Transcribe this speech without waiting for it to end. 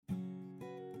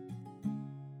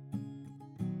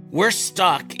we're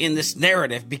stuck in this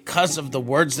narrative because of the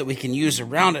words that we can use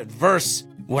around it versus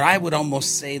what I would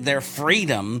almost say their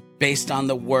freedom based on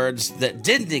the words that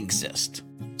didn't exist.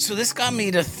 So this got me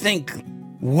to think,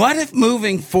 what if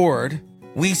moving forward,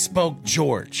 we spoke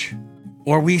George,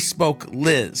 or we spoke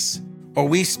Liz, or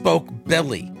we spoke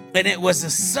Billy, and it was a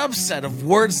subset of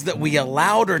words that we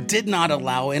allowed or did not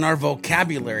allow in our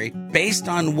vocabulary based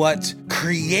on what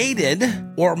created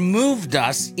or moved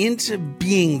us into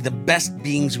being the best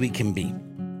beings we can be.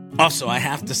 Also, I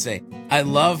have to say, I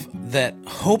love that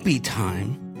Hopi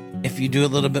time, if you do a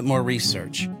little bit more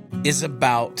research, is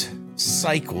about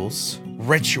cycles,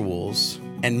 rituals,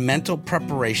 and mental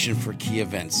preparation for key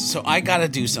events. So I got to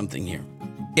do something here.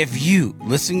 If you,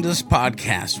 listening to this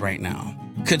podcast right now,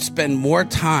 could spend more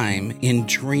time in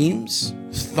dreams,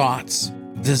 thoughts,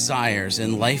 desires,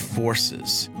 and life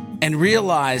forces, and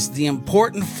realize the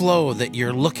important flow that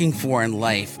you're looking for in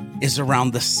life is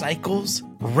around the cycles,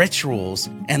 rituals,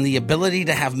 and the ability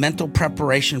to have mental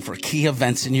preparation for key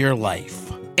events in your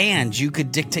life, and you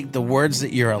could dictate the words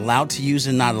that you're allowed to use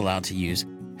and not allowed to use,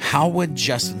 how would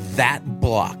just that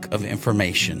block of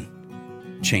information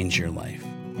change your life?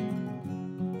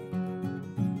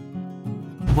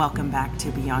 Welcome back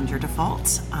to Beyond Your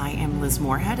Default. I am Liz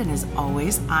Moorehead, and as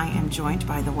always, I am joined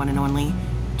by the one and only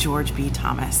George B.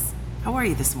 Thomas. How are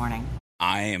you this morning?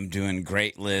 I am doing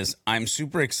great, Liz. I'm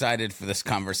super excited for this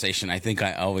conversation. I think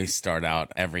I always start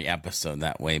out every episode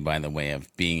that way, by the way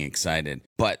of being excited.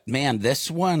 But man, this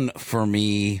one for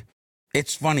me,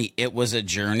 it's funny. It was a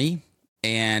journey,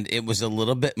 and it was a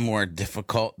little bit more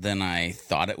difficult than I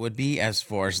thought it would be as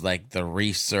far as like the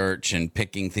research and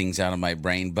picking things out of my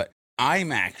brain. But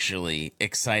I'm actually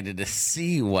excited to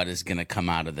see what is going to come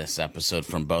out of this episode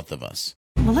from both of us.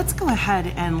 Well, let's go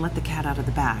ahead and let the cat out of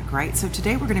the bag, right? So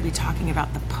today we're going to be talking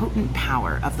about the potent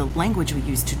power of the language we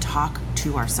use to talk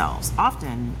to ourselves,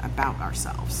 often about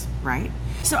ourselves, right?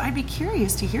 So I'd be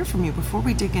curious to hear from you before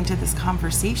we dig into this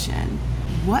conversation.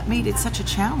 What made it such a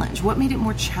challenge? What made it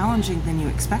more challenging than you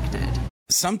expected?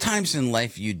 Sometimes in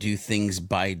life you do things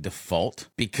by default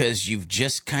because you've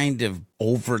just kind of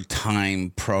over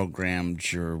time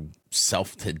programmed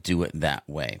yourself to do it that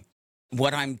way.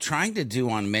 What I'm trying to do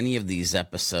on many of these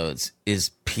episodes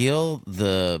is peel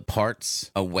the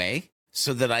parts away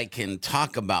so that I can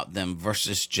talk about them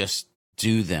versus just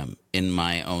do them in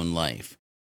my own life.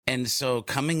 And so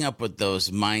coming up with those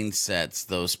mindsets,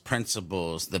 those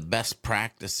principles, the best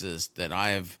practices that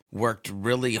I've worked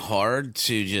really hard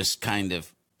to just kind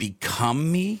of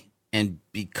become me and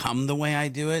become the way I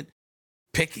do it,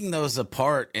 picking those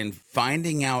apart and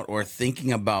finding out or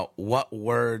thinking about what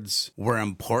words were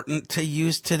important to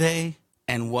use today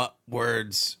and what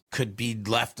words could be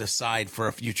left aside for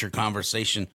a future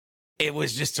conversation. It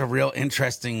was just a real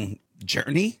interesting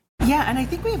journey. Yeah, and I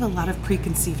think we have a lot of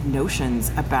preconceived notions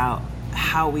about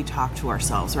how we talk to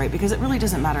ourselves, right? Because it really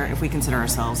doesn't matter if we consider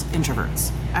ourselves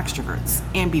introverts, extroverts,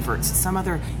 ambiverts, some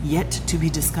other yet to be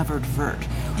discovered vert.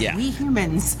 Yeah. We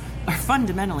humans are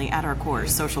fundamentally at our core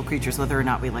social creatures, whether or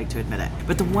not we like to admit it.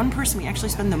 But the one person we actually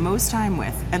spend the most time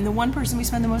with and the one person we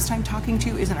spend the most time talking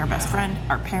to isn't our best friend,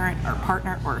 our parent, our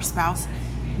partner, or our spouse.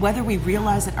 Whether we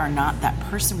realize it or not, that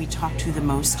person we talk to the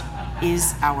most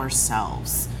is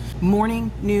ourselves.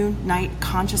 Morning, noon, night,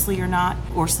 consciously or not,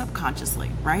 or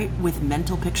subconsciously, right? With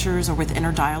mental pictures or with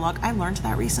inner dialogue. I learned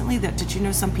that recently, that did you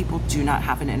know some people do not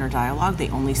have an inner dialogue? They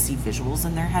only see visuals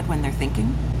in their head when they're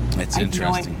thinking. It's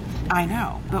interesting. I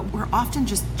know, but we're often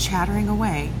just chattering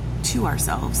away to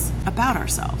ourselves, about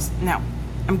ourselves. Now,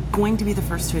 I'm going to be the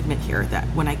first to admit here that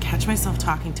when I catch myself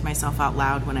talking to myself out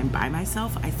loud when I'm by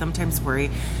myself, I sometimes worry,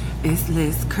 is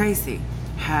Liz crazy?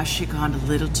 Has she gone a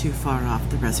little too far off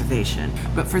the reservation?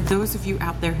 But for those of you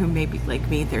out there who may be like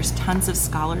me, there's tons of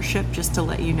scholarship, just to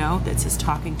let you know, that says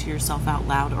talking to yourself out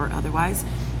loud or otherwise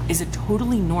is a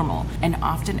totally normal and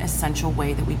often essential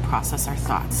way that we process our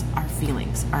thoughts, our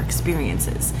feelings, our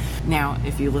experiences. Now,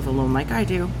 if you live alone like I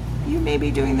do, you may be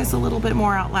doing this a little bit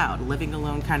more out loud. Living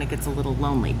alone kind of gets a little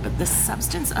lonely, but the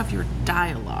substance of your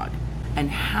dialogue and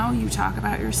how you talk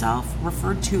about yourself,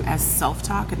 referred to as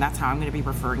self-talk, and that's how I'm going to be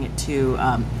referring it to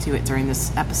it during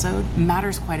this episode,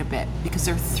 matters quite a bit, because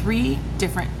there are three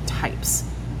different types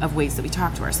of ways that we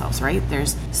talk to ourselves, right?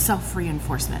 There's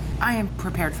self-reinforcement. I am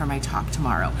prepared for my talk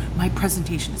tomorrow. My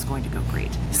presentation is going to go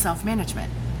great.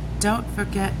 Self-management. Don't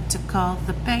forget to call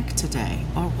the bank today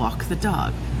or walk the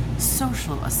dog.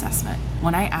 Social assessment.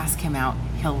 When I ask him out,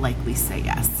 he'll likely say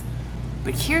yes.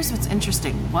 But here's what's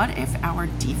interesting. What if our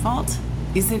default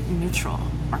isn't neutral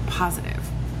or positive?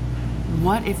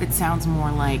 What if it sounds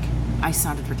more like, I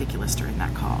sounded ridiculous during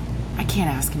that call. I can't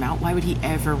ask him out. Why would he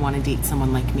ever want to date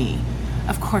someone like me?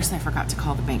 Of course I forgot to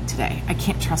call the bank today. I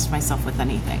can't trust myself with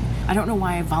anything. I don't know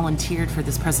why I volunteered for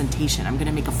this presentation. I'm going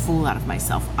to make a fool out of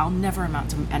myself. I'll never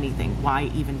amount to anything.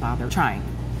 Why even bother trying?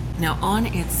 Now, on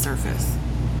its surface,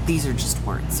 these are just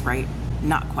words, right?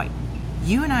 Not quite.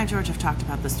 You and I, George, have talked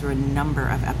about this through a number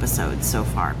of episodes so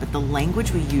far, but the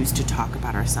language we use to talk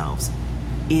about ourselves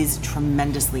is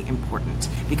tremendously important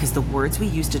because the words we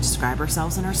use to describe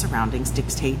ourselves and our surroundings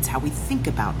dictates how we think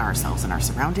about ourselves and our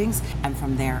surroundings, and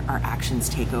from there, our actions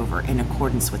take over in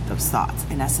accordance with those thoughts.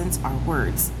 In essence, our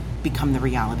words become the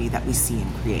reality that we see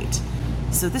and create.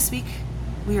 So this week,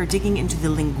 we are digging into the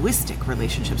linguistic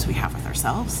relationships we have with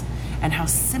ourselves and how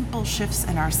simple shifts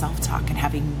in our self-talk can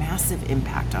have a massive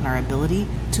impact on our ability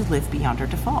to live beyond our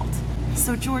default.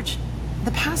 So George,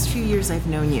 the past few years I've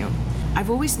known you, I've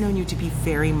always known you to be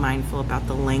very mindful about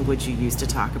the language you use to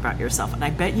talk about yourself. And I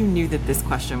bet you knew that this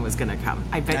question was going to come.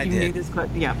 I knew this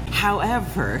question. Yeah.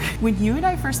 However, when you and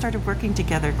I first started working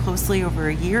together closely over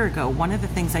a year ago, one of the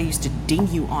things I used to ding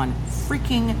you on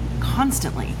freaking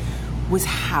constantly was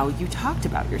how you talked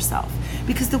about yourself.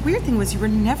 Because the weird thing was you were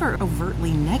never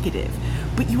overtly negative,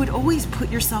 but you would always put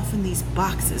yourself in these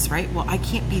boxes, right? Well, I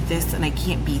can't be this and I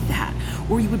can't be that.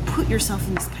 Or you would put yourself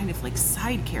in this kind of like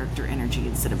side character energy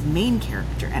instead of main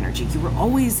character energy. You were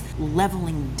always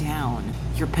leveling down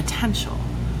your potential.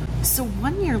 So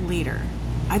 1 year later,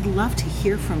 I'd love to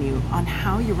hear from you on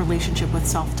how your relationship with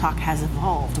self-talk has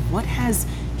evolved. What has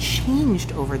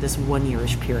changed over this 1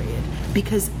 yearish period?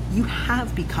 Because you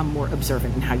have become more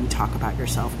observant in how you talk about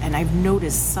yourself, and I've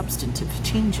noticed substantive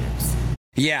changes.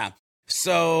 Yeah.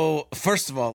 So first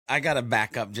of all, I got to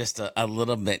back up just a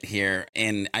little bit here.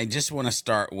 And I just want to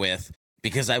start with,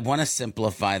 because I want to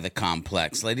simplify the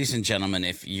complex. Ladies and gentlemen,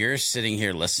 if you're sitting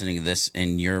here listening to this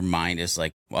and your mind is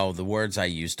like, well, the words I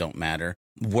use don't matter.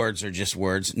 Words are just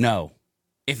words. No.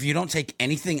 If you don't take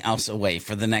anything else away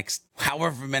for the next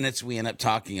however minutes we end up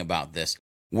talking about this,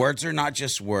 words are not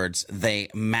just words. They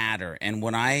matter. And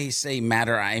when I say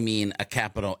matter, I mean a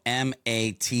capital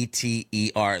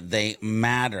M-A-T-T-E-R. They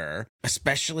matter,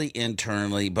 especially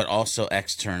internally, but also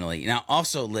externally. Now,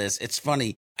 also, Liz, it's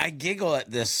funny. I giggle at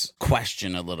this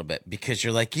question a little bit because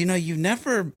you're like, you've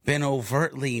never been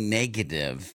overtly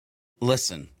negative.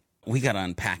 Listen, we got to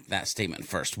unpack that statement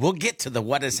first. We'll get to the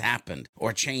what has happened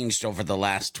or changed over the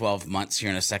last 12 months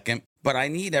here in a second. But I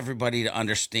need everybody to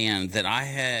understand that I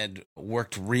had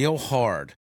worked real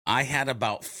hard. I had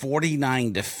about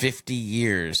 49 to 50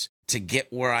 years to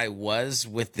get where I was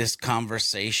with this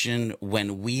conversation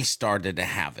when we started to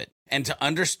have it. And to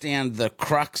understand the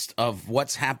crux of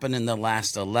what's happened in the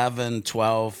last 11,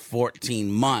 12,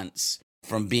 14 months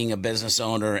from being a business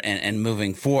owner and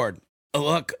moving forward.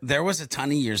 Look, there was a ton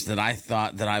of years that I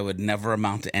thought that I would never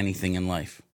amount to anything in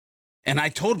life. And I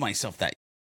told myself that.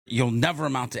 You'll never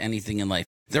amount to anything in life.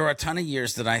 There were a ton of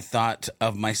years that I thought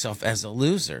of myself as a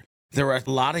loser. There were a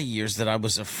lot of years that I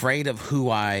was afraid of who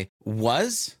I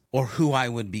was or who I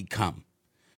would become.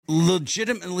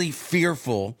 Legitimately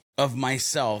fearful of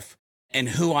myself and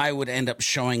who I would end up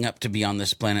showing up to be on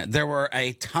this planet. There were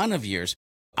a ton of years.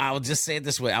 I'll just say it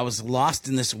this way. I was lost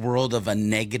in this world of a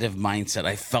negative mindset.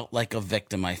 I felt like a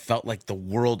victim. I felt like the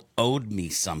world owed me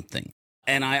something.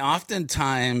 And I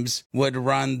oftentimes would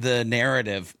run the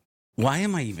narrative, why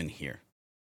am I even here?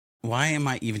 Why am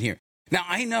I even here? Now,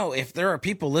 I know if there are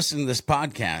people listening to this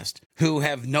podcast who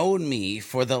have known me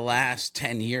for the last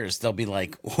 10 years, they'll be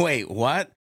like, wait, what?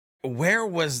 Where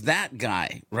was that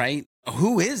guy, right?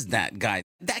 Who is that guy?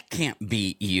 That can't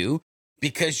be you.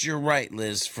 Because you're right,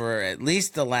 Liz, for at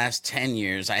least the last 10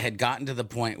 years, I had gotten to the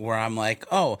point where I'm like,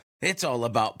 oh, it's all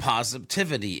about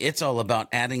positivity. It's all about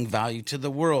adding value to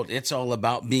the world. It's all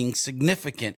about being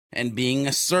significant and being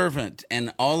a servant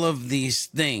and all of these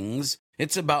things.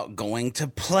 It's about going to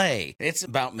play. It's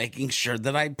about making sure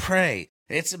that I pray.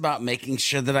 It's about making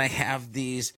sure that I have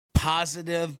these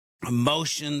positive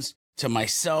emotions to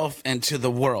myself and to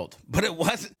the world. But it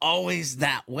wasn't always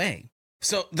that way.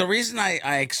 So the reason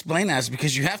I explain that is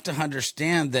because you have to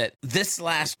understand that this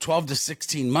last 12 to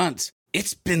 16 months,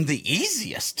 it's been the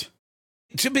easiest.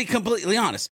 To be completely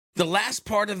honest, the last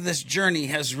part of this journey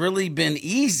has really been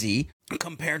easy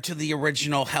compared to the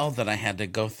original hell that I had to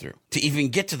go through to even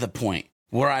get to the point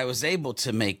where I was able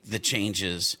to make the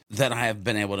changes that I have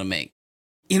been able to make.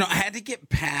 I had to get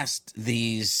past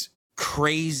these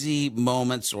crazy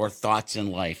moments or thoughts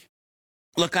in life.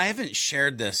 Look, I haven't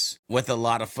shared this with a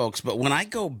lot of folks, but when I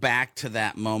go back to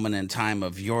that moment in time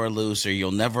of you're a loser,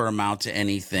 you'll never amount to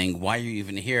anything, why are you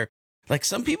even here? Like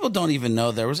some people don't even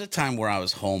know there was a time where I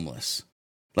was homeless.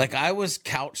 Like I was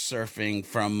couch surfing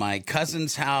from my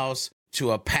cousin's house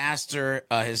to a pastor.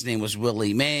 His name was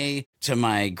Willie May, to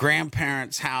my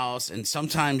grandparents' house, and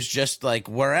sometimes just like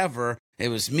wherever. It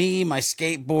was me, my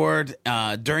skateboard,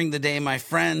 during the day, my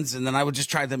friends, and then I would just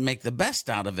try to make the best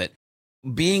out of it.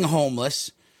 Being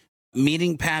homeless,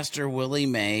 meeting Pastor Willie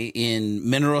May in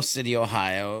Mineral City,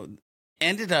 Ohio,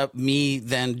 ended up me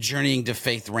then journeying to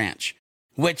Faith Ranch,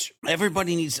 which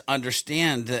everybody needs to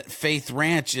understand that Faith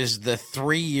Ranch is the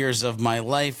 3 years of my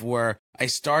life where I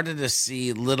started to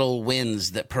see little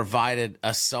wins that provided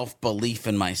a self-belief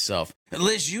in myself.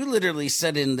 Liz, you literally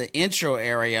said in the intro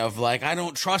area of like, I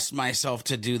don't trust myself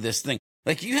to do this thing.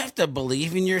 Like, you have to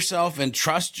believe in yourself and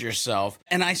trust yourself.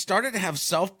 And I started to have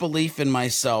self-belief in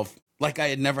myself like I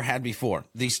had never had before,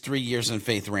 these 3 years in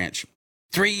Faith Ranch.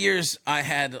 3 years I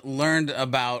had learned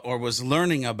about or was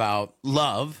learning about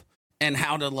love and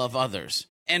how to love others.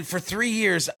 And for 3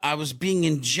 years, I was being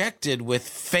injected with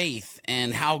faith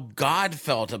and how God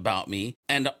felt about me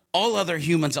and all other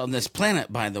humans on this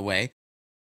planet, by the way.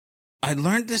 I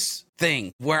learned this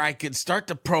thing where I could start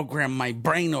to program my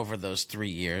brain over those 3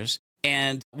 years.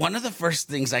 And one of the first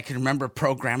things I can remember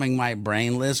programming my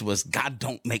brain, Liz, was God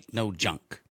don't make no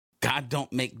junk. God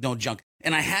don't make no junk.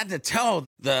 And I had to tell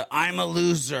I'm a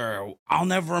loser. I'll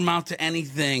never amount to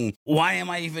anything. Why am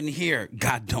I even here?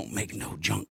 God don't make no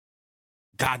junk.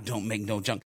 God don't make no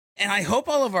junk. And I hope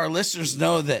all of our listeners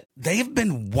know that they've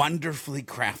been wonderfully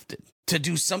crafted to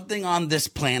do something on this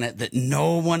planet that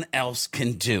no one else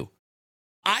can do.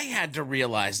 I had to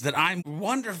realize that I'm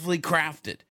wonderfully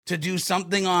crafted to do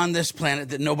something on this planet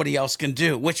that nobody else can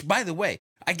do, which, by the way,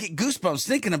 I get goosebumps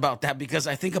thinking about that because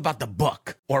I think about the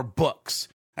book or books.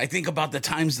 I think about the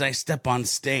times that I step on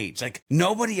stage. Like,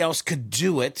 nobody else could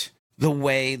do it the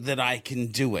way that I can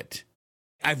do it.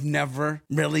 I've never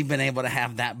really been able to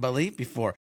have that belief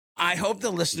before. I hope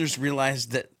the listeners realize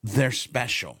that they're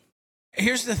special.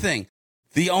 Here's the thing.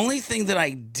 The only thing that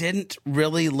I didn't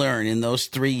really learn in those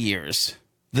 3 years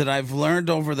that I've learned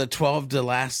over the 12 to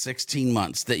last 16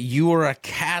 months that you are a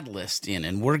catalyst in,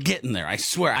 and we're getting there. I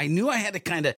swear, I knew I had to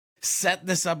kind of set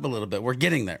this up a little bit. We're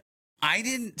getting there. I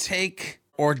didn't take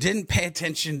or didn't pay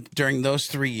attention during those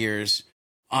 3 years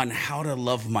on how to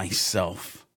love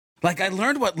myself. Like, I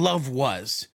learned what love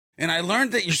was, and I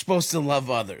learned that you're supposed to love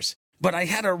others. But I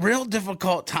had a real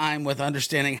difficult time with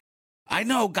understanding, I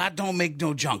know God don't make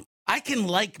no junk. I can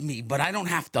like me, but I don't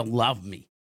have to love me.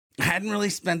 I hadn't really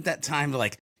spent that time to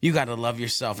like, you got to love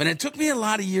yourself. And it took me a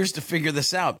lot of years to figure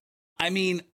this out. I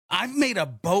mean, I've made a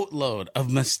boatload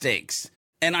of mistakes,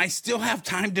 and I still have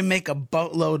time to make a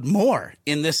boatload more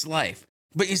in this life.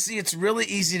 But you see, it's really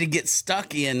easy to get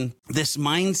stuck in this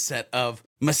mindset of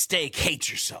mistake, hate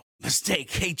yourself,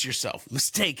 mistake, hate yourself,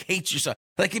 mistake, hate yourself.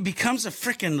 Like, it becomes a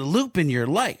freaking loop in your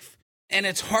life. And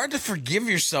it's hard to forgive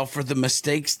yourself for the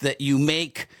mistakes that you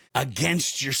make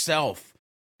against yourself.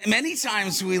 Many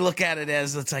times we look at it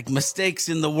as it's like mistakes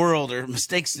in the world or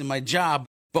mistakes in my job.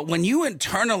 But when you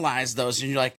internalize those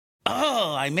and you're like,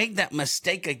 oh, I made that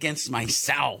mistake against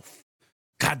myself.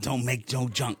 God don't make no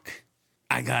junk.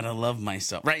 I gotta love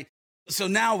myself, right? So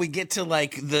now we get to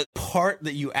like the part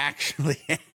that you actually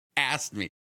asked me.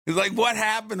 It's like, what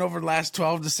happened over the last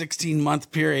 12 to 16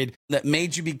 month period that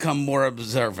made you become more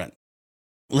observant?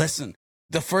 Listen,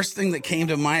 the first thing that came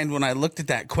to mind when I looked at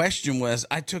that question was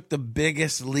I took the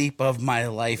biggest leap of my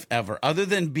life ever. Other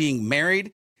than being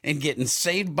married and getting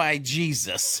saved by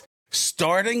Jesus,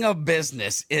 starting a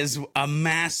business is a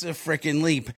massive freaking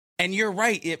leap. And you're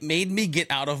right, it made me get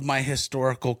out of my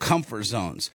historical comfort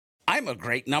zones. I'm a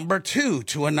great number 2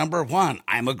 to a number 1.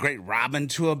 I'm a great Robin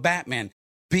to a Batman.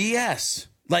 BS.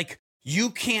 Like, you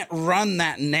can't run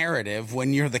that narrative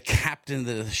when you're the captain of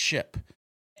the ship.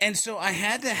 And so I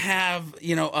had to have,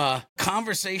 a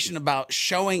conversation about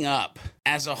showing up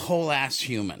as a whole ass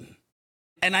human.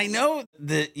 And I know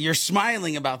that you're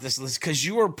smiling about this, Liz, because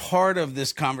you were part of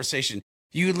this conversation.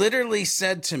 You literally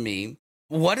said to me,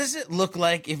 what does it look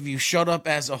like if you showed up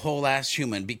as a whole ass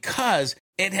human? Because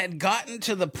it had gotten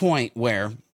to the point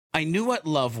where I knew what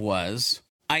love was.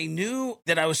 I knew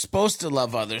that I was supposed to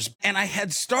love others. And I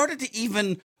had started to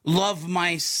even love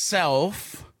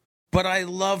myself, but I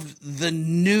loved the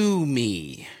new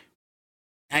me.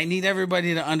 I need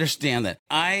everybody to understand that.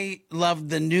 I loved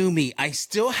the new me. I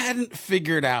still hadn't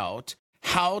figured out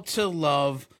how to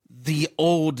love the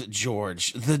old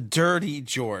George, the dirty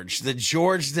George, the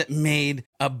George that made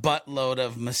a buttload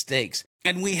of mistakes.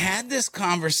 And we had this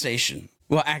conversation.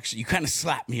 Well, actually, you kind of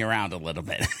slapped me around a little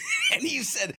bit. And you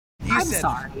said, I'm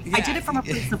sorry. Yeah, I did it from a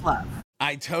place of love.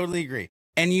 I totally agree.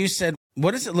 And you said,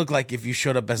 what does it look like if you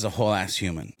showed up as a whole ass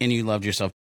human and you loved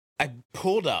yourself? I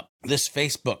pulled up this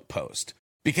Facebook post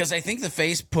because I think the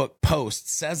Facebook post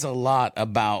says a lot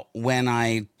about when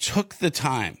I took the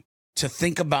time to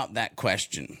think about that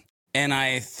question. And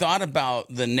I thought about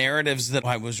the narratives that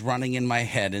I was running in my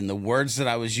head and the words that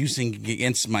I was using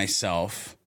against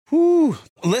myself. Whew.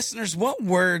 Listeners, what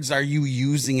words are you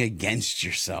using against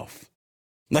yourself?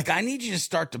 Like, I need you to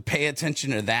start to pay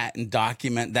attention to that and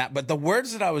document that. But the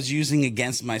words that I was using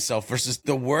against myself versus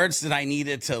the words that I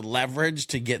needed to leverage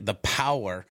to get the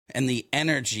power and the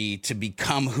energy to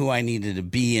become who I needed to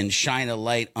be and shine a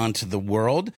light onto the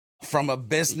world from a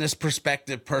business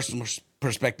perspective, personal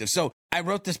perspective. So I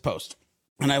wrote this post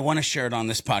and I want to share it on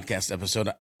this podcast episode.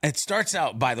 It starts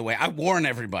out, by the way, I warn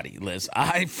everybody, Liz.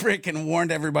 I freaking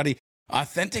warned everybody.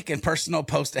 Authentic and personal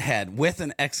post ahead with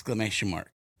an exclamation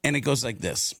mark. And it goes like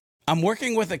this. I'm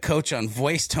working with a coach on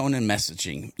voice, tone, and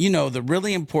messaging. You know, the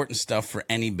really important stuff for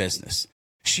any business.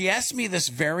 She asked me this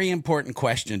very important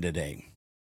question today.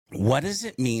 What does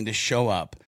it mean to show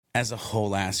up as a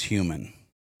whole-ass human?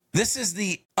 This is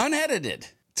the unedited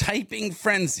typing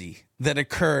frenzy that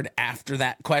occurred after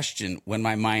that question when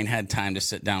my mind had time to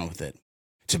sit down with it.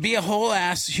 To be a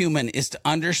whole-ass human is to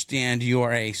understand you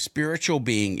are a spiritual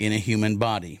being in a human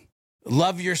body.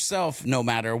 Love yourself no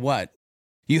matter what.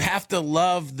 You have to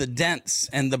love the dents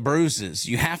and the bruises.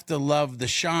 You have to love the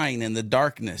shine and the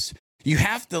darkness. You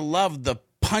have to love the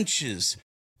punches,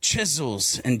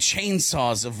 chisels, and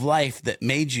chainsaws of life that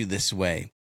made you this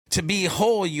way. To be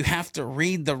whole, you have to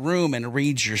read the room and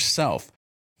read yourself.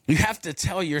 You have to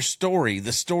tell your story,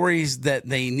 the stories that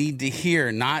they need to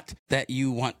hear, not that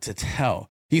you want to tell.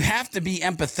 You have to be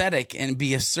empathetic and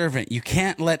be a servant. You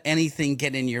can't let anything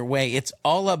get in your way. It's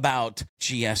all about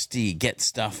GSD, get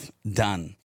stuff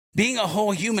done. Being a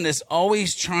whole human is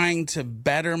always trying to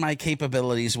better my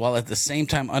capabilities while at the same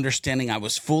time understanding I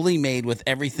was fully made with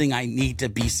everything I need to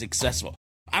be successful.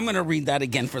 I'm going to read that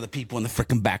again for the people in the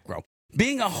freaking back row.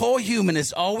 Being a whole human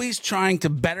is always trying to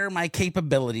better my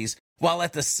capabilities while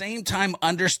at the same time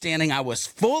understanding I was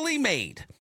fully made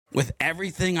with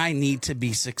everything I need to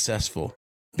be successful.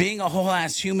 Being a whole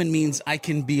ass human means I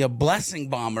can be a blessing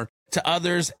bomber to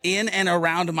others in and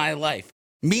around my life,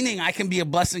 meaning I can be a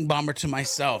blessing bomber to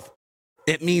myself.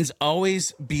 It means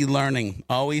always be learning,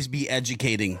 always be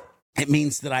educating. It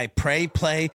means that I pray,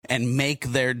 play, and make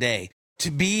their day.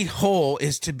 To be whole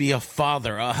is to be a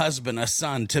father, a husband, a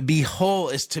son. To be whole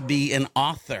is to be an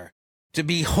author. To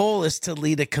be whole is to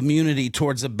lead a community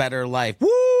towards a better life.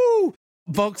 Woo!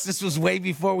 Folks, this was way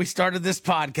before we started this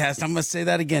podcast. I'm going to say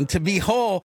that again. To be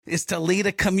whole is to lead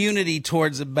a community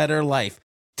towards a better life.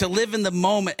 To live in the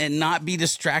moment and not be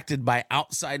distracted by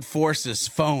outside forces,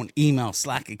 phone, email,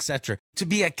 Slack, etc. To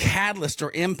be a catalyst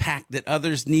or impact that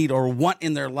others need or want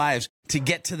in their lives to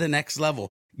get to the next level.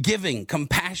 Giving,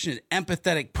 compassionate,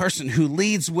 empathetic person who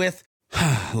leads with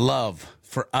love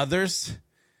for others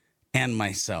and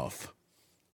myself.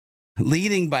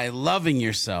 Leading by loving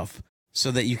yourself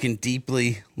so that you can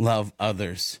deeply love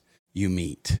others you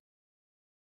meet.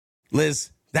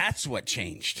 Liz, that's what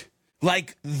changed.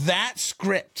 Like that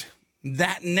script,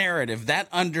 that narrative, that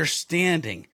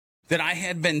understanding that I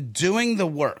had been doing the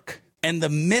work and the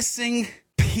missing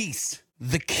piece,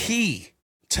 the key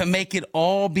to make it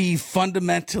all be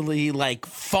fundamentally like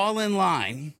fall in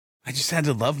line. I just had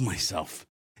to love myself.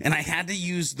 And I had to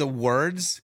use the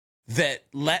words that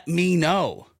let me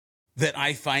know that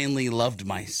I finally loved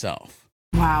myself.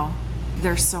 Wow.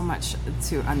 There's so much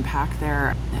to unpack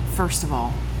there. First of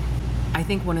all, I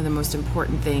think one of the most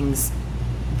important things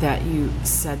that you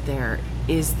said there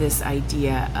is this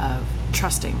idea of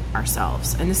trusting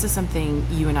ourselves. And this is something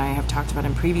you and I have talked about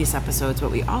in previous episodes,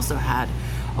 but we also had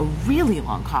a really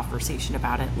long conversation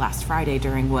about it last Friday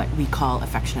during what we call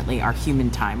affectionately our human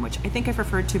time, which I think I've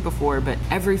referred to before, but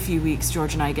every few weeks,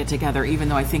 George and I get together, even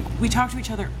though I think we talk to each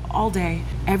other all day,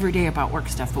 every day about work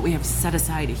stuff, but we have set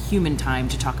aside a human time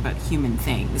to talk about human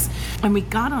things. And we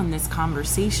got on this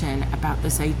conversation about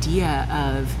this idea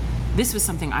of, this was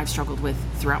something I've struggled with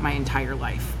throughout my entire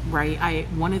life, right?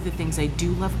 One of the things I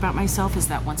do love about myself is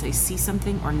that once I see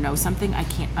something or know something, I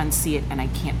can't unsee it and I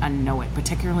can't unknow it,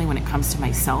 particularly when it comes to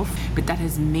myself. But that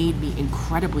has made me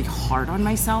incredibly hard on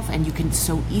myself, and you can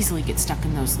so easily get stuck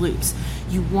in those loops.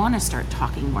 You want to start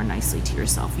talking more nicely to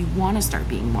yourself. You want to start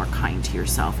being more kind to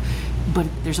yourself, but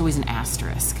there's always an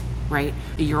asterisk. Right?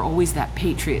 You're always that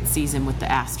Patriot season with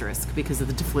the asterisk because of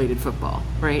the deflated football,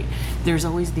 right? There's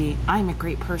always the, I'm a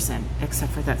great person,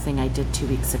 except for that thing I did 2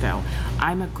 weeks ago.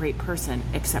 I'm a great person,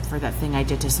 except for that thing I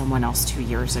did to someone else 2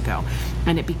 years ago.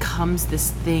 And it becomes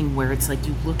this thing where it's like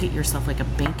you look at yourself like a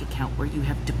bank account where you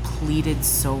have depleted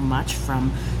so much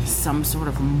from some sort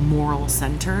of moral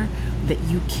center that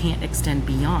you can't extend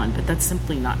beyond, but that's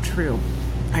simply not true.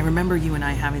 I remember you and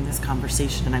I having this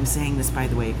conversation, and I'm saying this, by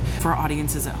the way, for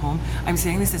audiences at home. I'm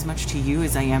saying this as much to you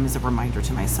as I am as a reminder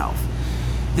to myself.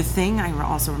 The thing I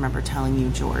also remember telling you,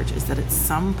 George, is that at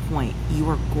some point you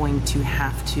are going to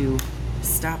have to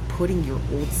stop putting your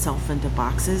old self into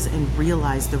boxes and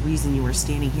realize the reason you are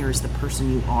standing here as the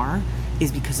person you are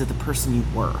is because of the person you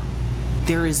were.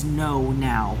 There is no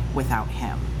now without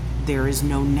him. There is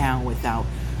no now without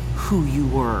who you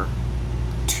were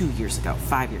 2 years ago,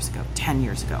 5 years ago, 10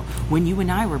 years ago, when you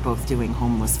and I were both doing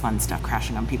homeless fun stuff,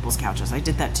 crashing on people's couches. I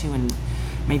did that too in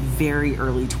my very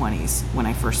early 20s when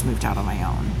I first moved out on my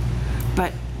own.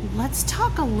 But let's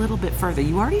talk a little bit further.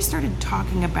 You already started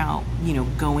talking about,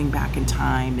 going back in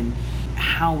time and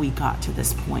how we got to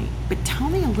this point. But tell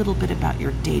me a little bit about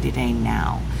your day-to-day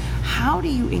now. How do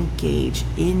you engage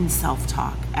in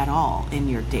self-talk at all in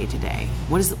your day-to-day?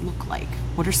 What does it look like?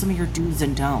 What are some of your do's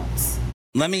and don'ts?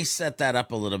 Let me set that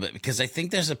up a little bit, because I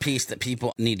think there's a piece that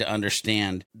people need to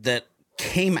understand that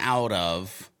came out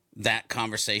of that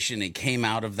conversation and came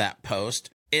out of that post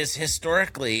is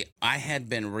historically I had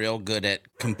been real good at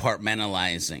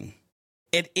compartmentalizing.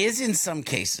 It is in some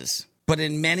cases, but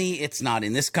in many it's not.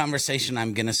 In this conversation,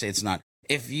 I'm going to say it's not.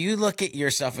 If you look at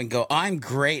yourself and go, I'm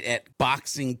great at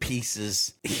boxing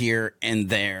pieces here and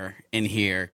there and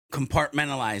here,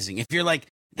 compartmentalizing. If you're like,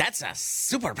 that's a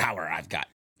superpower I've got,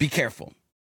 be careful.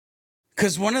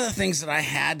 Because one of the things that I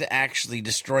had to actually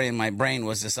destroy in my brain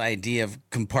was this idea of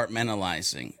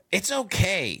compartmentalizing. It's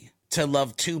okay to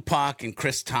love Tupac and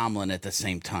Chris Tomlin at the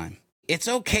same time. It's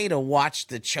okay to watch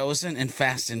The Chosen and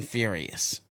Fast and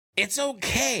Furious. It's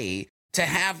okay to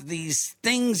have these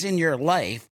things in your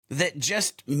life that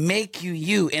just make you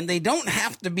you. And they don't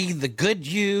have to be the good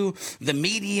you, the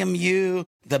medium you,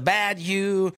 the bad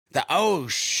you, the, oh,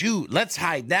 shoot, let's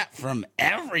hide that from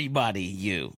everybody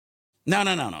you. No.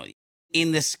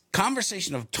 In this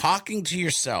conversation of talking to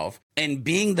yourself and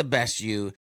being the best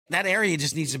you, that area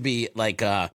just needs to be like,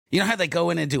 you know how they go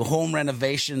in and do home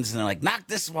renovations and they're like, knock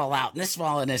this wall out and this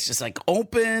wall, and it's just like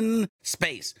open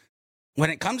space. When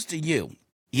it comes to you,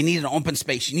 you need an open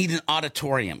space. You need an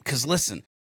auditorium. Because listen,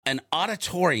 an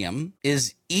auditorium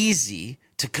is easy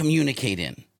to communicate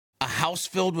in. A house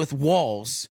filled with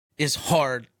walls is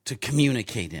hard to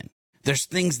communicate in. There's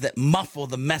things that muffle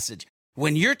the message.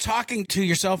 When you're talking to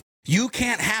yourself, you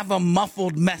can't have a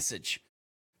muffled message.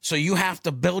 So you have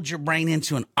to build your brain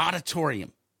into an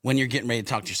auditorium when you're getting ready to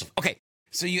talk to yourself. Okay,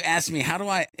 so you asked me, how do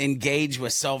I engage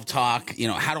with self-talk?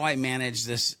 How do I manage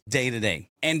this day to day?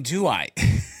 And do I?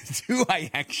 Do I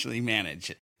actually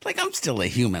manage it? Like, I'm still a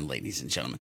human, ladies and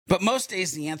gentlemen. But most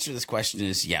days the answer to this question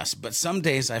is yes. But some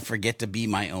days I forget to be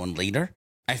my own leader.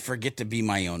 I forget to be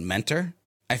my own mentor.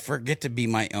 I forget to be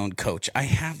my own coach. I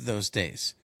have those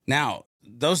days. Now,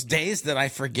 those days that I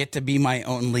forget to be my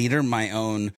own leader, my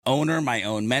own owner, my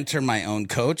own mentor, my own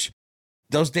coach,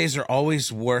 those days are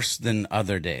always worse than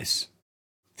other days.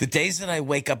 The days that I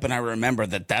wake up and I remember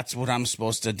that that's what I'm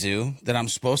supposed to do, that I'm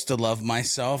supposed to love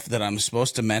myself, that I'm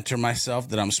supposed to mentor myself,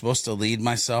 that I'm supposed to lead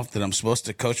myself, that I'm supposed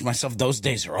to coach myself, those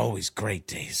days are always great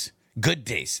days. Good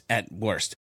days at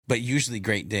worst, but usually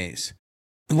great days.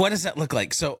 What does that look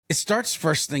like? So it starts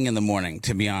first thing in the morning,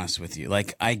 to be honest with you.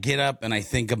 Like, I get up and I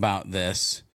think about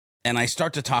this and I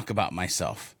start to talk about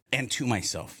myself and to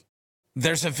myself.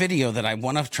 There's a video that I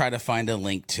want to try to find a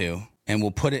link to, and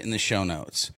we'll put it in the show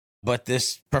notes. But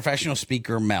this professional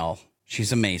speaker, Mel,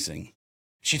 she's amazing.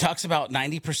 She talks about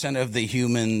 90% of the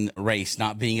human race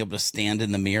not being able to stand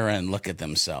in the mirror and look at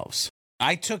themselves.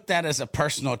 I took that as a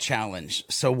personal challenge.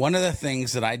 So one of the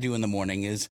things that I do in the morning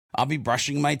is I'll be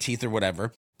brushing my teeth or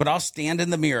whatever, but I'll stand in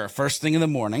the mirror first thing in the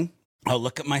morning. I'll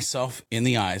look at myself in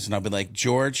the eyes and I'll be like,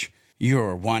 George,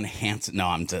 you're one handsome. No,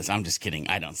 I'm just kidding.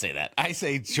 I don't say that. I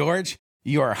say, George,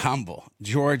 you are humble.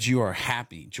 George, you are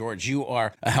happy. George, you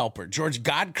are a helper. George,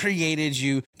 God created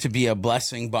you to be a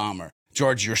blessing bomber.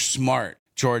 George, you're smart.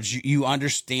 George, you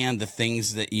understand the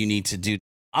things that you need to do.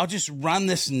 I'll just run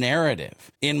this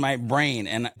narrative in my brain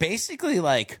and basically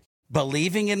like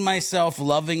believing in myself,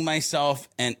 loving myself,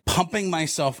 and pumping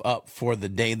myself up for the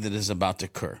day that is about to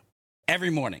occur every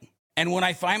morning. And when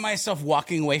I find myself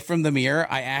walking away from the mirror,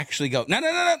 I actually go, no.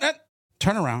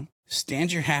 Turn around,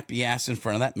 stand your happy ass in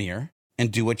front of that mirror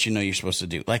and do what you know you're supposed to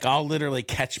do. Like, I'll literally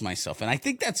catch myself. And I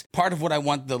think that's part of what I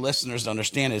want the listeners to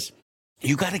understand is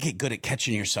you got to get good at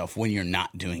catching yourself when you're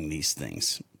not doing these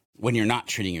things, when you're not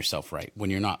treating yourself right,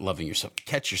 when you're not loving yourself.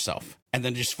 Catch yourself and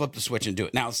then just flip the switch and do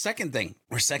it. Now, the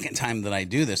second time that I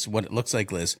do this, what it looks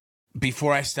like, Liz,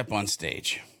 before I step on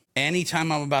stage,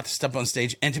 anytime I'm about to step on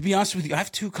stage, and to be honest with you, I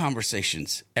have two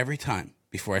conversations every time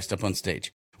before I step on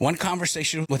stage. One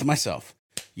conversation with myself.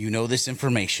 You know this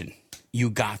information. You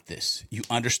got this. You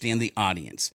understand the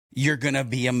audience. You're going to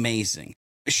be amazing.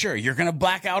 Sure, you're going to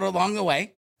black out along the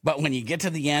way, but when you get to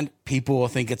the end, people will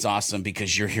think it's awesome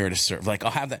because you're here to serve. Like,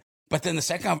 I'll have that. But then the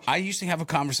second, I usually have a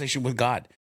conversation with God.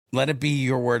 Let it be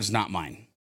your words, not mine.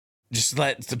 Just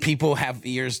let the people have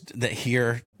ears that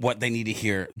hear what they need to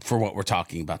hear for what we're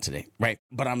talking about today, right?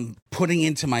 But I'm putting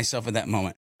into myself at that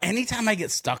moment. Anytime I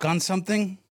get stuck on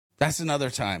something, that's another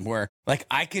time where like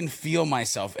I can feel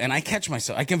myself and I catch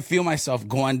myself. I can feel myself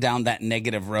going down that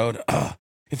negative road.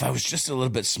 If I was just a little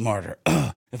bit smarter.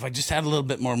 If I just had a little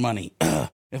bit more money.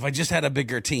 If I just had a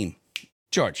bigger team.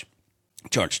 George.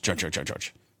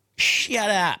 Shut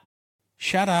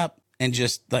up. And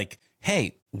just like,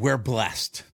 hey, we're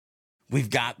blessed. We've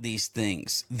got these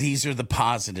things. These are the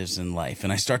positives in life.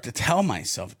 And I start to tell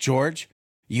myself, George,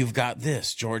 you've got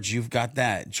this. George, you've got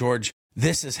that. George,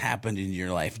 this has happened in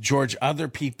your life. George, other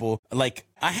people, like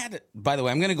I had to, by the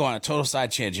way, I'm going to go on a total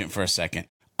side tangent for a second.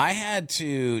 I had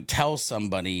to tell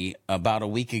somebody about a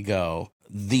week ago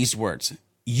these words.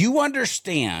 You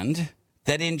understand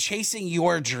that in chasing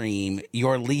your dream,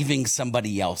 you're leaving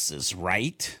somebody else's,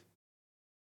 right?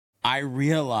 I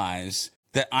realize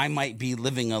that I might be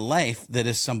living a life that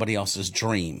is somebody else's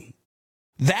dream.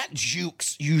 That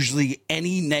jukes usually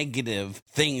any negative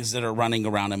things that are running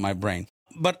around in my brain.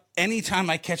 But anytime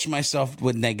I catch myself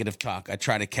with negative talk, I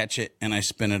try to catch it and I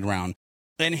spin it around.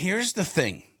 And here's the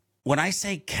thing. When I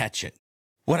say catch it,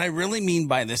 what I really mean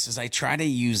by this is I try to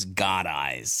use God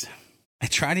eyes. I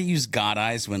try to use God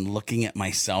eyes when looking at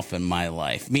myself and my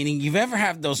life. Meaning you've ever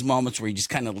had those moments where you just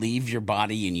kind of leave your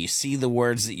body and you see the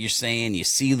words that you're saying, you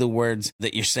see the words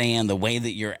that you're saying, the way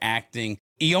that you're acting.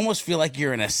 You almost feel like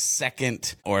you're in a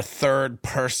second or third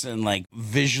person, like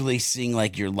visually seeing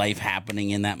like your life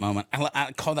happening in that moment.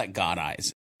 I call that God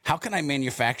eyes. How can I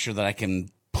manufacture that I can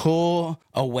pull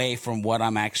away from what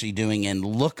I'm actually doing and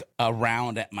look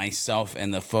around at myself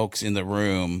and the folks in the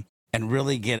room and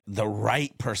really get the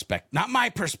right perspective, not my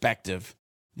perspective,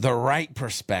 the right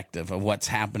perspective of what's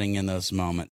happening in those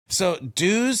moments. So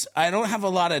do's, I don't have a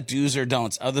lot of do's or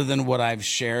don'ts other than what I've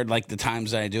shared, like the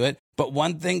times that I do it. But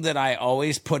one thing that I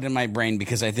always put in my brain,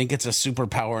 because I think it's a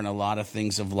superpower in a lot of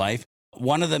things of life,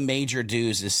 one of the major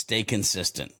do's is stay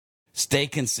consistent. Stay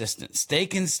consistent. Stay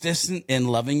consistent in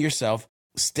loving yourself.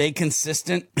 Stay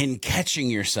consistent in catching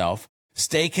yourself.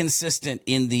 Stay consistent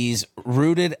in these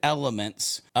rooted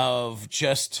elements of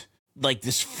just like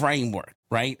this framework,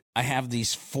 right? I have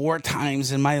these 4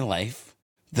 times in my life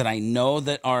that I know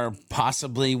that are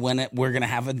possibly when we're going to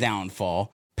have a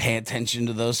downfall. Pay attention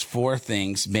to those 4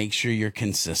 things. Make sure you're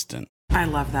consistent. I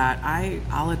love that.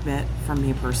 I'll admit, for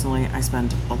me personally, I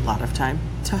spend a lot of time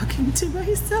talking to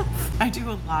myself. I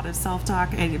do a lot of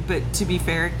self-talk, but to be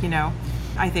fair,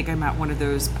 I think I'm at one of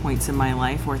those points in my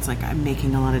life where it's like I'm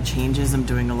making a lot of changes. I'm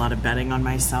doing a lot of betting on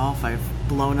myself. I've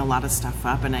blown a lot of stuff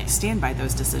up, and I stand by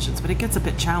those decisions, but it gets a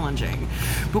bit challenging.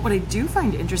 But what I do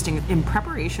find interesting in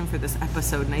preparation for this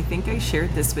episode, and I think I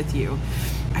shared this with you,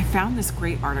 I found this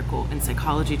great article in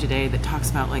Psychology Today that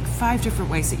talks about like 5 different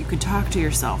ways that you could talk to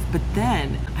yourself. But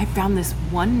then I found this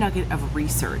one nugget of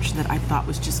research that I thought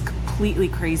was just completely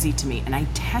crazy to me, and I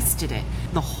tested it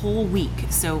the whole week.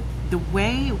 So the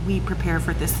way we prepare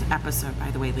for this episode,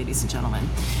 by the way, ladies and gentlemen,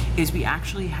 is we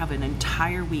actually have an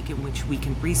entire week in which we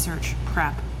can research,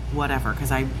 prep, whatever,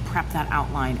 because I prep that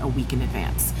outline a week in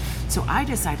advance. So I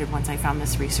decided once I found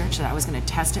this research that I was going to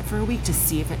test it for a week to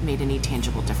see if it made any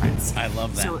tangible difference. I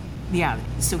love that.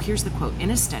 So here's the quote.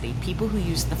 In a study, people who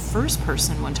used the first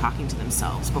person when talking to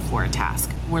themselves before a task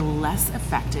were less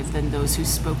effective than those who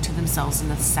spoke to themselves in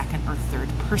the second or third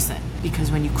person.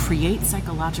 Because when you create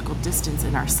psychological distance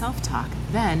in our self-talk,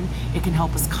 then it can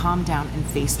help us calm down and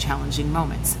face challenging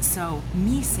moments. So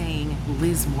me saying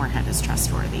Liz Moorehead is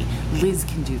trustworthy, Liz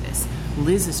can do this,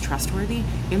 Liz is trustworthy,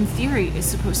 in theory is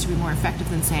supposed to be more effective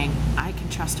than saying I can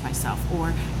trust myself,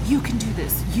 or you can do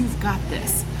this, you've got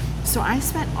this. So I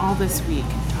spent all this week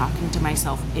talking to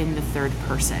myself in the third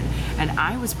person, and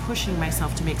I was pushing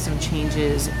myself to make some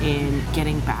changes in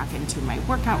getting back into my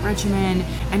workout regimen,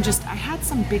 and I had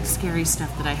some big scary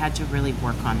stuff that I had to really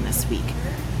work on this week.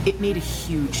 It made a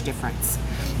huge difference.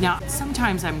 Now,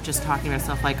 sometimes I'm just talking to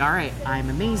myself like, all right, I'm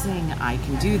amazing, I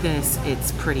can do this,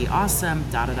 it's pretty awesome,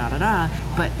 da-da-da-da-da.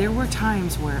 But there were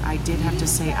times where I did have to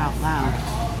say out loud,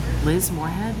 Liz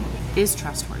Moorehead is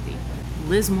trustworthy.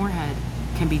 Liz Moorehead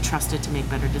can be trusted to make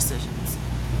better decisions.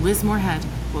 Liz Moorehead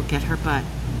will get her butt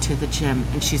to the gym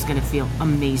and she's going to feel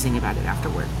amazing about it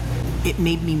afterward. It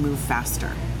made me move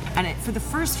faster. And for the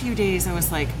first few days, I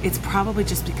was like, it's probably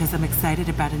just because I'm excited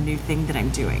about a new thing that I'm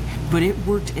doing. But it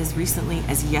worked as recently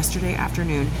as yesterday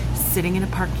afternoon, sitting in a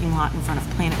parking lot in front of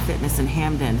Planet Fitness in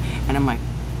Hamden. And I'm like,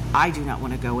 I do not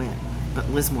want to go in. But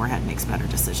Liz Moorehead makes better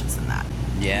decisions than that.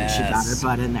 Yes. And she got her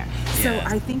butt in there. Yeah. So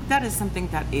I think that is something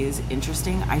that is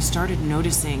interesting. I started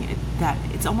noticing that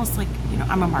it's almost like,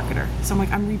 I'm a marketer. So I'm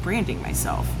like, I'm rebranding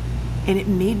myself. And it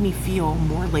made me feel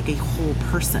more like a whole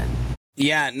person.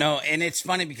 Yeah, no, and it's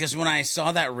funny because when I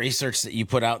saw that research that you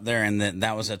put out there and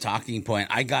that was a talking point,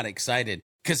 I got excited.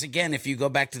 Because again, if you go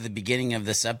back to the beginning of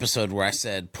this episode where I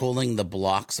said pulling the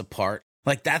blocks apart,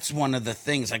 like that's one of the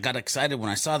things I got excited when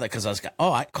I saw that because I was like,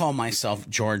 oh, I call myself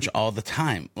George all the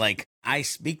time. Like I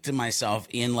speak to myself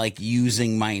in like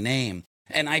using my name.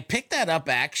 And I picked that up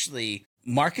actually.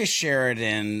 Marcus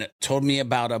Sheridan told me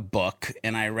about a book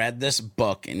and I read this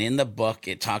book. And in the book,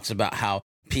 it talks about how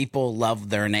people love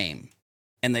their name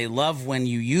and they love when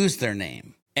you use their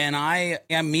name. And I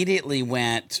immediately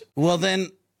went, well, then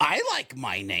I like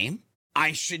my name.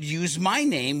 I should use my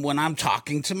name when I'm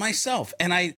talking to myself.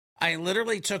 And I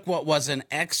literally took what was an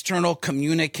external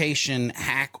communication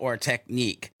hack or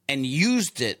technique and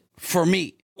used it for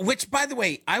me, which, by the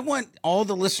way, I want all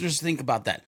the listeners to think about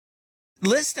that.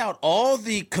 List out all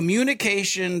the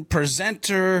communication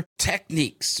presenter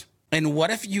techniques. And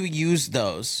what if you use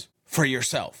those for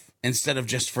yourself instead of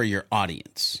just for your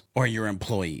audience or your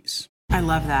employees? I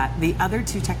love that. The other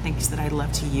two techniques that I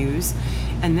love to use,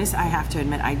 and this I have to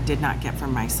admit I did not get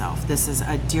from myself. This is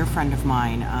a dear friend of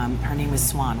mine. Her name is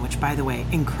Swan, which, by the way,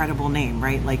 incredible name,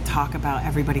 right? Like talk about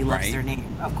everybody loves their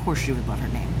name. Of course you would love her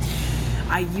name.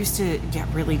 I used to get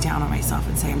really down on myself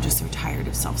and say, I'm just so tired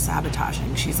of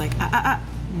self-sabotaging. She's like,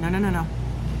 no.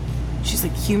 She's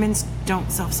like, humans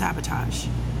don't self-sabotage.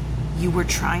 You were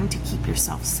trying to keep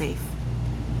yourself safe.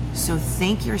 So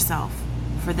thank yourself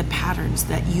for the patterns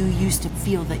that you used to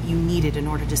feel that you needed in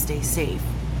order to stay safe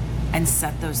and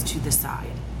set those to the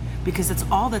side. Because it's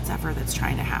all that's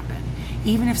trying to happen.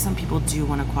 Even if some people do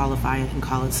want to qualify it and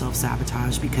call it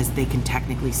self-sabotage because they can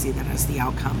technically see that as the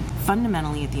outcome.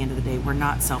 Fundamentally, at the end of the day, we're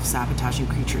not self-sabotaging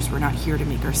creatures. We're not here to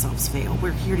make ourselves fail.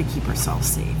 We're here to keep ourselves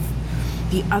safe.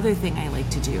 The other thing I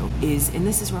like to do is, and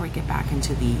this is where we get back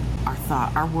into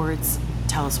our words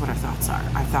tell us what our thoughts are.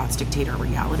 Our thoughts dictate our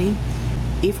reality.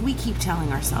 If we keep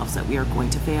telling ourselves that we are going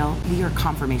to fail, we are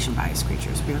confirmation bias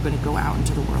creatures. We are going to go out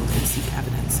into the world and seek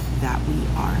evidence that we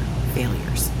are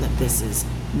failures, that this is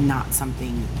not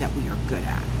something that we are good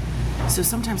at. So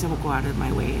sometimes I will go out of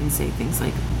my way and say things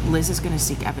like, Liz is going to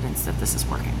seek evidence that this is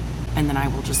working. And then I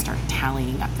will just start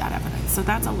tallying up that evidence. So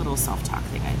that's a little self-talk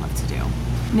thing I love to do.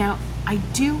 Now, I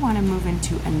do want to move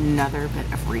into another bit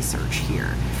of research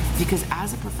here, because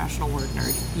as a professional word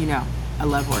nerd, I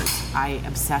love words. I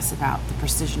obsess about the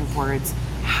precision of words,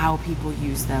 how people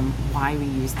use them, why we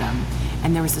use them.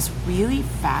 And there was this really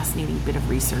fascinating bit of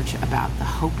research about the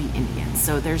Hopi Indians.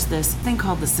 So there's this thing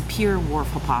called the Sapir-Whorf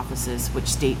hypothesis, which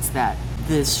states that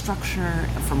the structure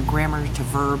from grammar to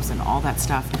verbs and all that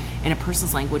stuff in a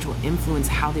person's language will influence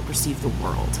how they perceive the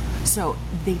world. So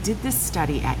they did this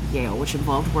study at Yale, which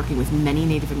involved working with many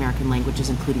Native American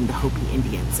languages, including the Hopi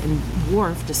Indians. And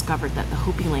Whorf discovered that the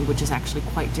Hopi language is actually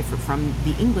quite different from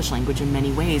the English language in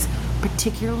many ways,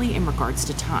 particularly in regards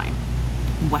to time.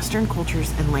 Western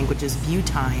cultures and languages view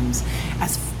times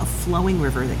as a flowing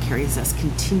river that carries us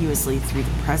continuously through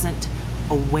the present,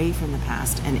 away from the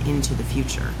past, and into the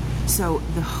future. So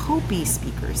the Hopi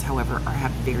speakers, however,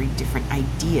 have very different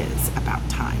ideas about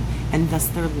time, and thus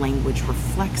their language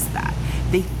reflects that.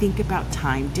 They think about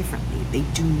time differently. They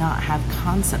do not have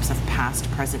concepts of past,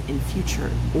 present, and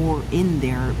future or in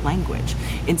their language.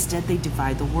 Instead, they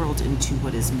divide the world into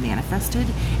what is manifested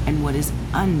and what is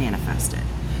unmanifested.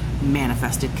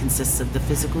 Manifested consists of the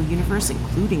physical universe,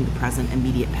 including the present,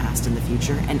 immediate past, and the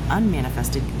future, and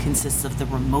unmanifested consists of the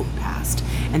remote past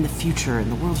and the future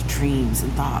and the world of dreams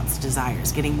and thoughts,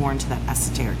 desires, getting more into that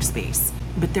esoteric space.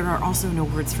 But there are also no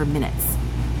words for minutes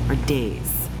or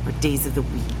days of the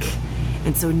week.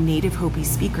 And so Native Hopi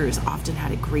speakers often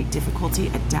had a great difficulty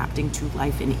adapting to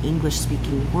life in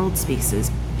English-speaking world spaces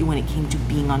when it came to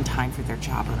being on time for their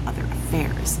job or other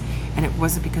affairs. And it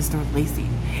wasn't because they're lazy.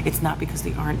 It's not because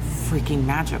they aren't freaking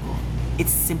magical.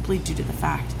 It's simply due to the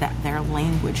fact that their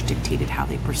language dictated how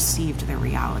they perceived their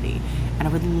reality. And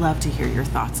I would love to hear your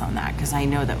thoughts on that, because I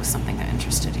know that was something that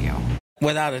interested you.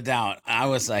 Without a doubt, I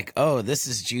was like, oh, this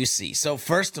is juicy. So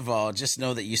first of all, just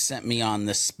know that you sent me on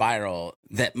this spiral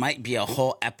that might be a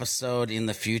whole episode in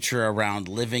the future around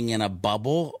living in a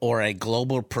bubble or a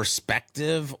global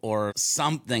perspective or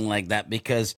something like that,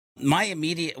 because my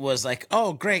immediate was like,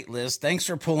 oh, great, Liz. Thanks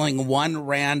for pulling one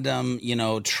random,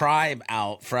 tribe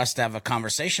out for us to have a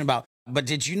conversation about. But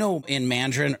did you know in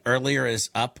Mandarin, earlier is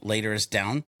up, later is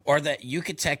down? Or that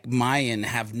Yucatec Mayan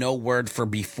have no word for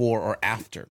before or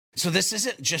after? So this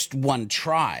isn't just one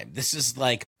tribe. This is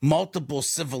like multiple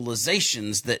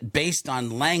civilizations that, based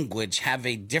on language, have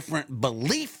a different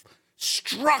belief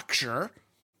structure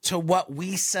to what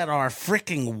we set our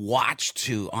freaking watch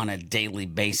to on a daily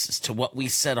basis, to what we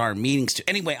set our meetings to.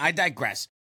 Anyway, I digress.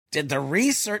 Did the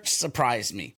research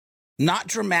surprise me? Not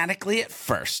dramatically at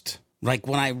first. Like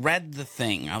when I read the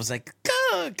thing, I was like,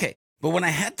 oh, okay. But when I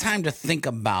had time to think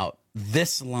about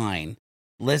this line,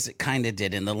 Liz, it kind of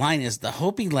did. And the line is, the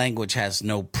Hopi language has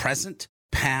no present,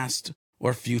 past,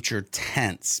 or future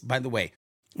tense. By the way,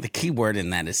 the key word in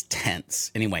that is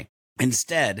tense. Anyway,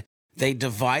 instead, they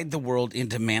divide the world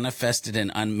into manifested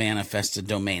and unmanifested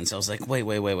domains. I was like, wait,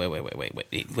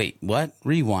 what?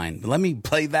 Rewind. Let me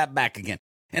play that back again.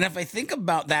 And if I think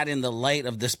about that in the light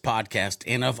of this podcast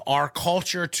and of our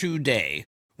culture today,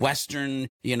 Western,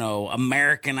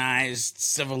 Americanized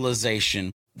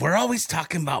civilization, we're always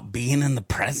talking about being in the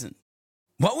present.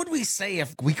 What would we say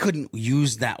if we couldn't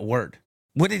use that word?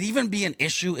 Would it even be an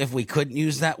issue if we couldn't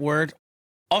use that word?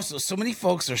 Also, so many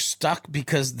folks are stuck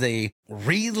because they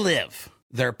relive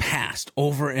their past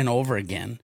over and over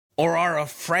again, or are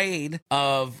afraid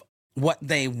of what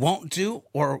they won't do,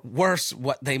 or worse,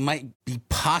 what they might be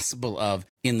possible of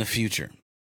in the future.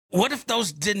 What if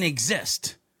those didn't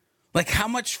exist? Like, how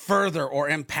much further or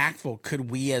impactful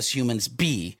could we as humans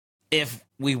be if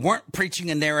we weren't preaching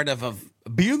a narrative of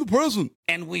be in the present,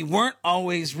 and we weren't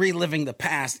always reliving the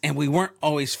past, and we weren't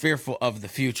always fearful of the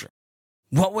future?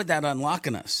 What would that unlock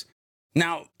in us?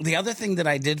 Now, the other thing that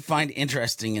I did find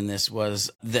interesting in this was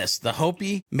this. The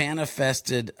Hopi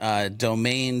manifested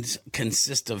domains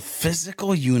consist of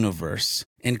physical universe,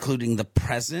 including the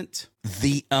present,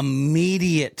 the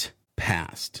immediate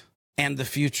past, and the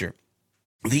future.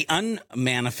 The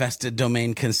unmanifested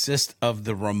domain consists of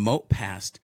the remote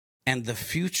past and the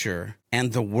future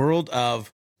and the world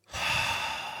of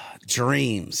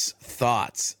dreams,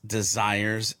 thoughts,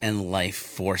 desires, and life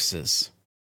forces.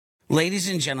 Ladies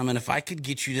and gentlemen, if I could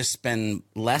get you to spend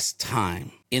less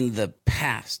time in the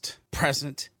past,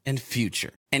 present, and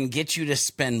future, and get you to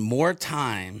spend more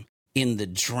time in the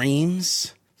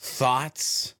dreams,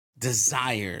 thoughts,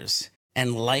 desires,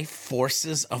 and life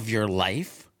forces of your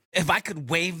life, if I could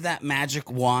wave that magic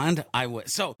wand, I would.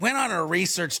 So went on a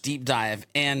research deep dive,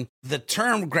 and the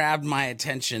term grabbed my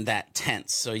attention, that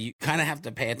tense. So you kind of have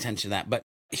to pay attention to that. But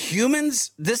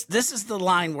humans, this is the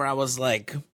line where I was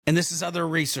like, and this is other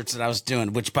research that I was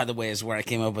doing, which, by the way, is where I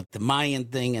came up with the Mayan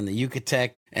thing and the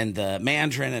Yucatec and the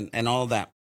Mandarin and all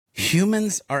that.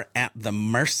 Humans are at the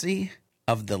mercy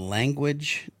of the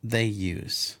language they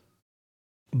use.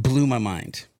 Blew my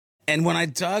mind. And when I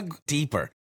dug deeper,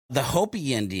 the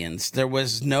Hopi Indians, there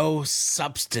was no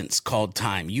substance called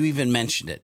time. You even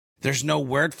mentioned it. There's no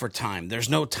word for time. There's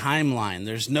no timeline.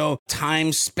 There's no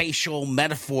time-spatial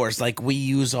metaphors like we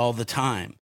use all the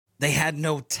time. They had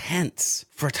no tense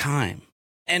for time.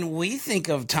 And we think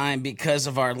of time because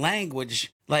of our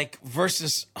language, like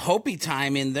versus Hopi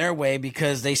time in their way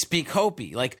because they speak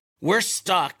Hopi. Like we're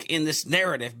stuck in this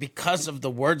narrative because of the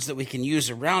words that we can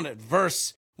use around it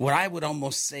versus what I would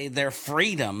almost say their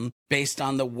freedom based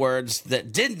on the words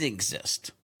that didn't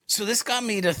exist. So this got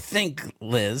me to think,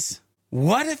 Liz,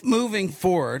 what if moving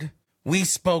forward, we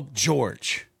spoke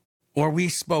George, or we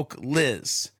spoke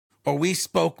Liz, or we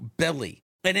spoke Billy,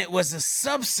 and it was a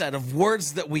subset of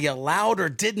words that we allowed or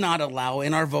did not allow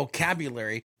in our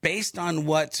vocabulary based on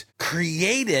what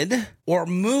created or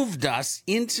moved us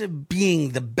into being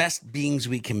the best beings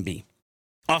we can be.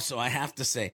 Also, I have to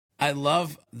say, I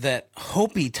love that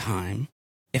Hopi time,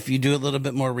 if you do a little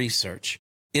bit more research,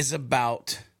 is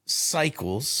about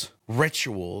cycles,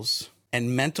 rituals,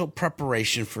 and mental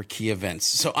preparation for key events.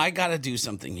 So I got to do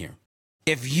something here.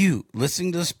 If you,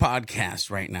 listening to this podcast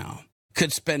right now,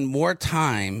 could spend more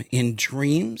time in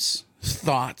dreams,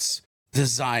 thoughts,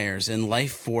 desires, and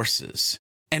life forces,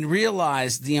 and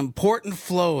realize the important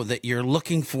flow that you're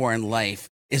looking for in life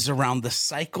is around the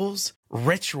cycles,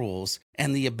 rituals,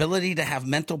 and the ability to have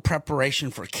mental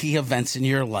preparation for key events in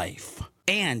your life,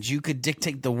 and you could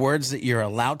dictate the words that you're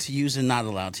allowed to use and not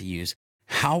allowed to use,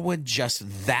 how would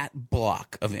just that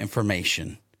block of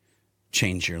information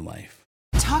change your life?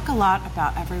 Talk a lot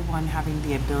about everyone having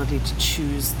the ability to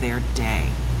choose their day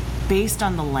based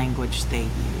on the language they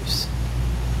use.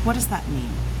 What does that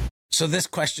mean? So this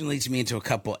question leads me into a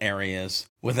couple areas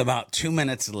with about 2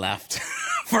 minutes left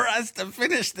for us to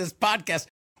finish this podcast.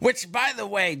 Which, by the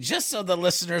way, just so the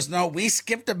listeners know, we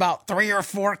skipped about 3 or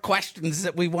 4 questions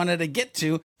that we wanted to get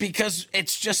to because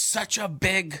it's just such a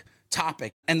big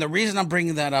topic. And the reason I'm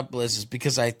bringing that up, Liz, is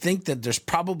because I think that there's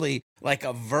probably like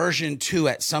a version 2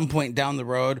 at some point down the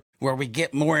road where we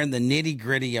get more in the nitty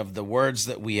gritty of the words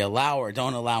that we allow or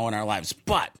don't allow in our lives.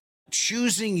 But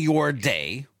choosing your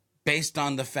day based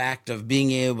on the fact of being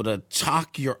able to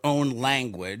talk your own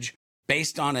language,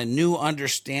 based on a new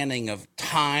understanding of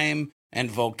time and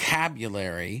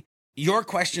vocabulary, your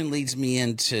question leads me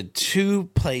into 2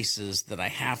 places that I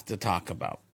have to talk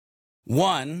about.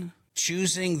 1,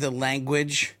 choosing the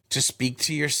language to speak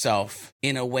to yourself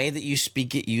in a way that you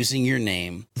speak it using your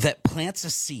name that plants a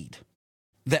seed,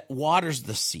 that waters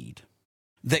the seed,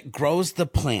 that grows the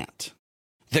plant,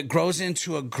 that grows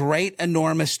into a great,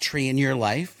 enormous tree in your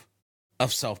life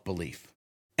of self-belief.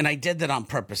 And I did that on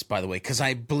purpose, by the way, because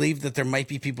I believe that there might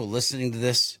be people listening to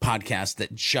this podcast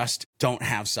that just don't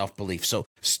have self-belief. So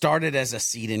start it as a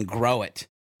seed and grow it.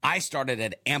 I started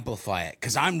at amplify it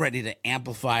because I'm ready to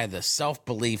amplify the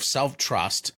self-belief,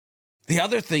 self-trust. The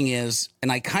other thing is,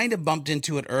 and I kind of bumped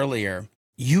into it earlier,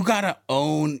 you got to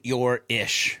own your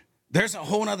ish. There's a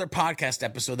whole nother podcast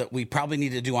episode that we probably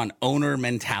need to do on owner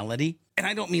mentality. And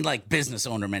I don't mean like business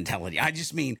owner mentality. I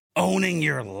just mean owning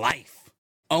your life,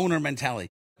 owner mentality.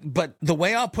 But the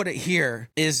way I'll put it here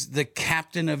is the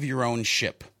captain of your own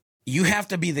ship. You have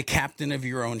to be the captain of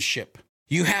your own ship.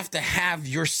 You have to have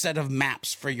your set of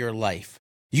maps for your life.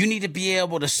 You need to be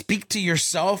able to speak to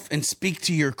yourself and speak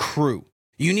to your crew.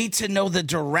 You need to know the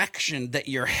direction that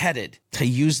you're headed to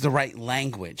use the right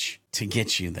language to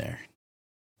get you there.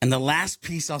 And the last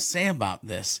piece I'll say about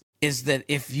this is that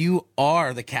if you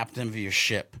are the captain of your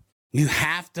ship, you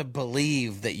have to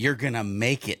believe that you're going to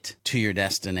make it to your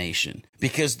destination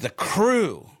because the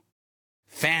crew,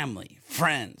 family,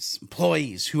 friends,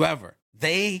 employees, whoever,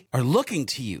 they are looking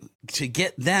to you to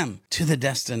get them to the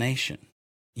destination.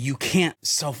 You can't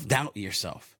self-doubt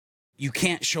yourself. You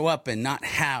can't show up and not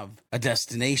have a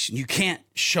destination. You can't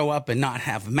show up and not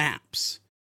have maps.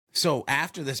 So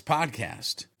after this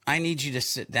podcast, I need you to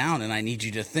sit down and I need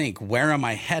you to think, where am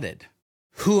I headed?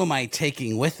 Who am I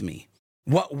taking with me?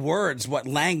 What words, what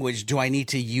language do I need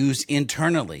to use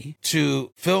internally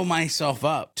to fill myself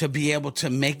up to be able to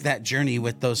make that journey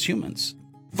with those humans?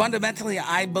 Fundamentally,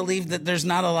 I believe that there's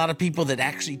not a lot of people that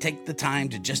actually take the time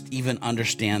to just even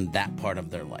understand that part of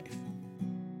their life.